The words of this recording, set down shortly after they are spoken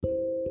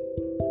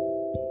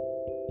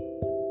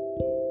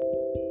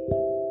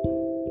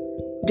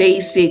Day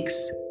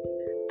 6.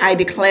 I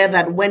declare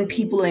that when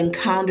people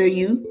encounter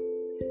you,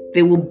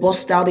 they will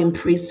burst out in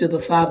praise to the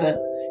Father,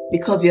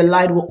 because your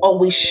light will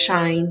always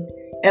shine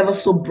ever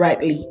so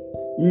brightly.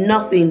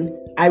 Nothing,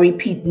 I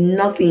repeat,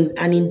 nothing,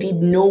 and indeed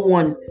no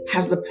one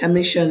has the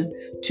permission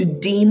to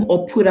dim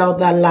or put out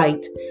that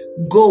light.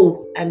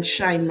 Go and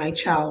shine, my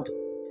child.